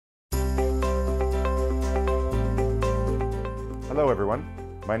Hello everyone,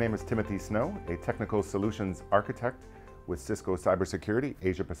 my name is Timothy Snow, a technical solutions architect with Cisco Cybersecurity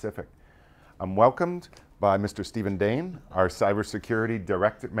Asia Pacific. I'm welcomed by Mr. Stephen Dane, our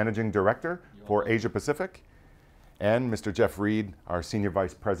Cybersecurity Managing Director for Asia Pacific, and Mr. Jeff Reed, our Senior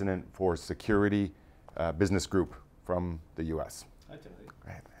Vice President for Security Business Group from the US. Hi, Timothy.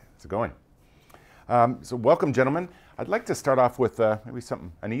 Right. How's it going? So welcome, gentlemen. I'd like to start off with maybe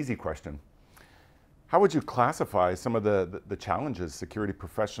an easy question. How would you classify some of the challenges security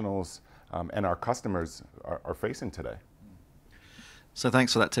professionals and our customers are facing today? So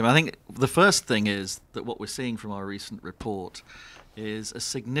thanks for that, Tim. I think the first thing is that what we're seeing from our recent report is a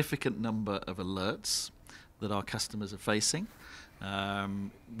significant number of alerts that our customers are facing.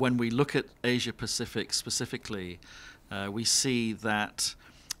 When we look at Asia Pacific specifically, we see that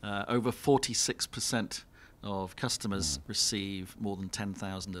over 46% of customers receive more than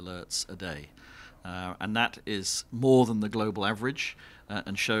 10,000 alerts a day. And that is more than the global average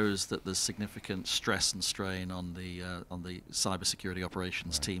and shows that there's significant stress and strain on the cybersecurity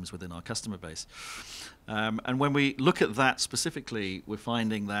operations teams within our customer base. And when we look at that specifically, we're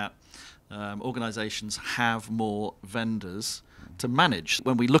finding that organizations have more vendors to manage.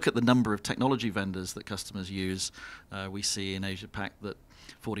 When we look at the number of technology vendors that customers use, we see in Asia Pac that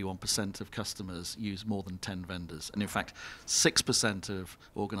 41% of customers use more than 10 vendors. And in fact, 6% of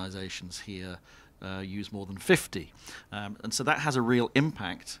organizations here use more than 50. And so that has a real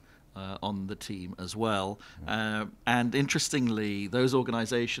impact on the team as well. And interestingly, those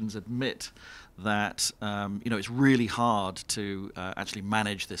organizations admit that it's really hard to actually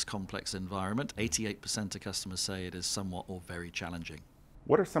manage this complex environment. 88% of customers say it is somewhat or very challenging.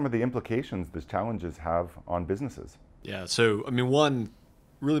 What are some of the implications these challenges have on businesses? Yeah, so one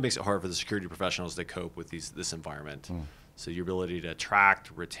really makes it hard for the security professionals to cope with this environment. So your ability to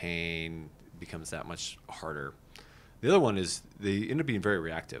attract, retain becomes that much harder. The other one is they end up being very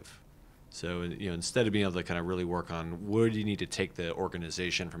reactive. So instead of being able to kind of really work on where do you need to take the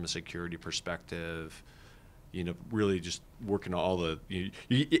organization from a security perspective, really just working on all the you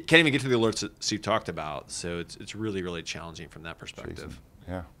can't even get to the alerts that Steve talked about. So it's really, really challenging from that perspective.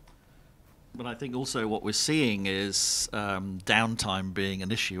 Yeah. But I think also what we're seeing is downtime being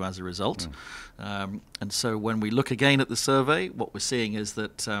an issue as a result. And so when we look again at the survey, what we're seeing is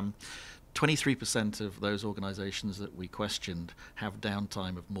that 23% of those organizations that we questioned have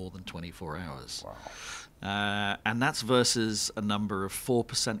downtime of more than 24 hours. Wow. And that's versus a number of 4%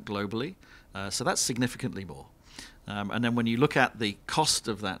 globally. So that's significantly more. And then when you look at the cost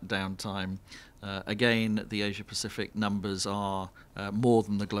of that downtime, again, the Asia Pacific numbers are more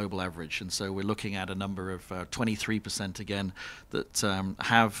than the global average. And so we're looking at a number of 23% again that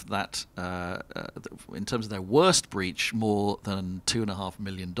have that, in terms of their worst breach, more than $2.5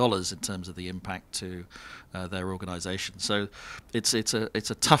 million in terms of the impact to their organization. So it's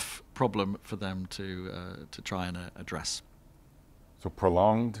a tough problem for them to try and address. So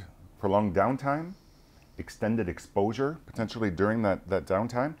prolonged downtime, extended exposure potentially during that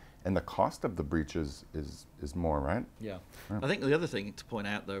downtime, and the cost of the breach is more, right? Yeah. I think the other thing to point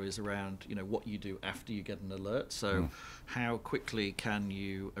out, though, is around what you do after you get an alert. So how quickly can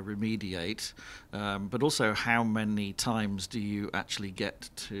you remediate, but also how many times do you actually get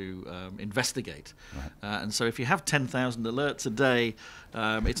to investigate? Right. And so if you have 10,000 alerts a day,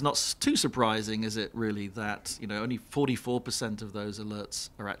 it's not too surprising, is it really, that only 44% of those alerts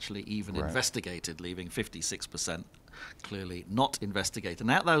are actually even investigated, leaving 56% clearly not investigated.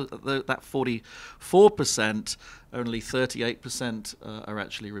 Now that 44%, only 38% are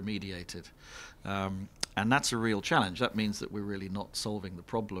actually remediated. And that's a real challenge. That means that we're really not solving the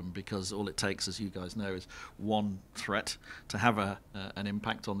problem, because all it takes, as you guys know, is one threat to have an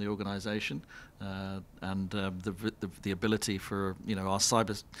impact on the organization. And the ability for our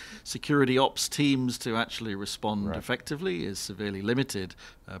cyber security ops teams to actually respond effectively is severely limited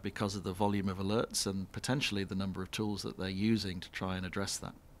because of the volume of alerts and potentially the number of tools that they're using to try and address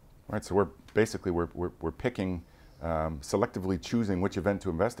that. Right. So we're picking, selectively choosing which event to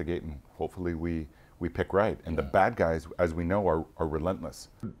investigate, and hopefully we pick right. And the bad guys, as we know, are relentless.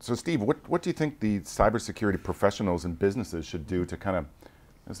 So Steve, what do you think the cybersecurity professionals and businesses should do to kind of,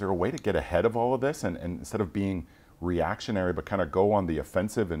 is there a way to get ahead of all of this and instead of being reactionary, but kind of go on the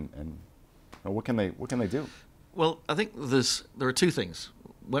offensive and what can they do? Well, I think there are two things.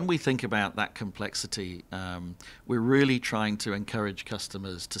 When we think about that complexity, we're really trying to encourage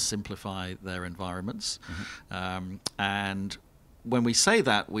customers to simplify their environments. And when we say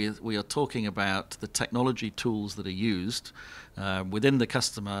that, we are talking about the technology tools that are used within the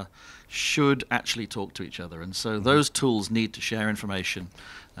customer should actually talk to each other. And so those tools need to share information,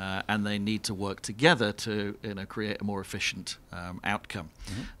 and they need to work together to create a more efficient outcome.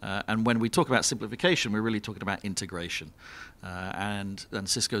 And when we talk about simplification, we're really talking about integration. And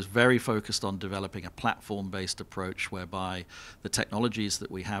Cisco's very focused on developing a platform-based approach whereby the technologies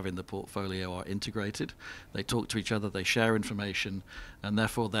that we have in the portfolio are integrated. They talk to each other, they share information, and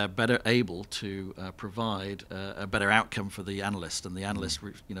therefore they're better able to provide a better outcome for the analyst. And the analyst,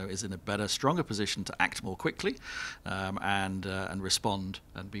 is in a better, stronger position to act more quickly and respond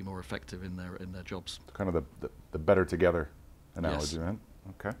and be more effective in their jobs. Kind of the better together analogy, Yes. right?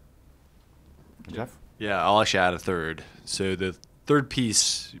 Okay. Jeff? Yeah, I'll actually add a third. So the third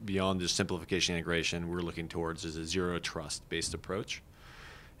piece beyond just simplification integration we're looking towards is a zero trust based approach.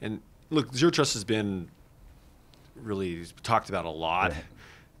 And look, zero trust has been really talked about a lot.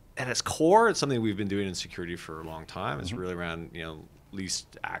 Yeah. At its core, it's something we've been doing in security for a long time. It's really around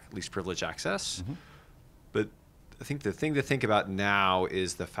least privilege access. But I think the thing to think about now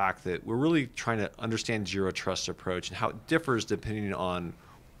is the fact that we're really trying to understand zero trust approach and how it differs depending on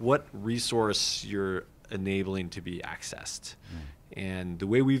what resource you're enabling to be accessed. And the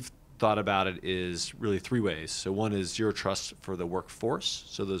way we've thought about it is really three ways. So one is zero trust for the workforce.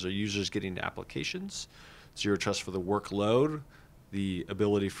 So those are users getting to applications. Zero trust for the workload, the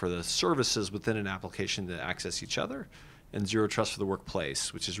ability for the services within an application to access each other. And zero trust for the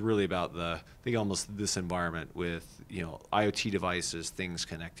workplace, which is really about almost this environment with IoT devices, things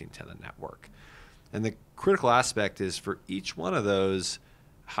connecting to the network. And the critical aspect is for each one of those,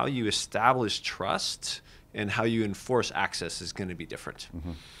 how you establish trust and how you enforce access is going to be different.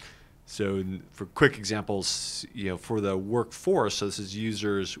 So for quick examples, for the workforce, so this is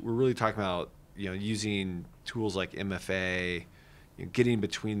users, we're really talking about using tools like MFA, getting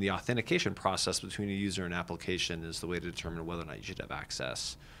between the authentication process between a user and application is the way to determine whether or not you should have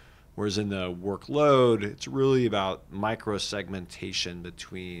access. Whereas in the workload, it's really about micro-segmentation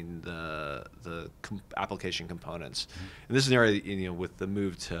between the application components. And this is an area, with the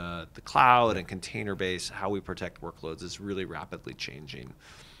move to the cloud and container-based, how we protect workloads is really rapidly changing.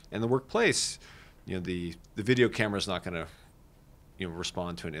 And the workplace, the video camera is not going to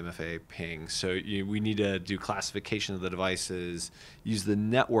respond to an MFA ping. So we need to do classification of the devices, use the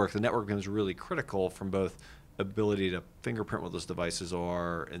network. The network becomes really critical from both ability to fingerprint what those devices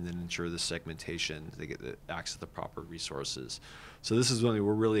are and then ensure the segmentation, they get the access to the proper resources. So this is something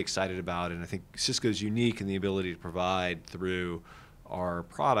we're really excited about, and I think Cisco's unique in the ability to provide through our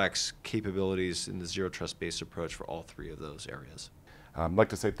products capabilities in the zero trust based approach for all three of those areas. I'd like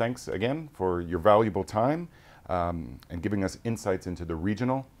to say thanks again for your valuable time and giving us insights into the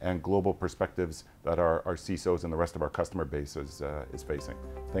regional and global perspectives that our CISOs and the rest of our customer base is facing.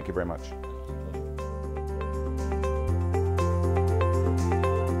 Thank you very much.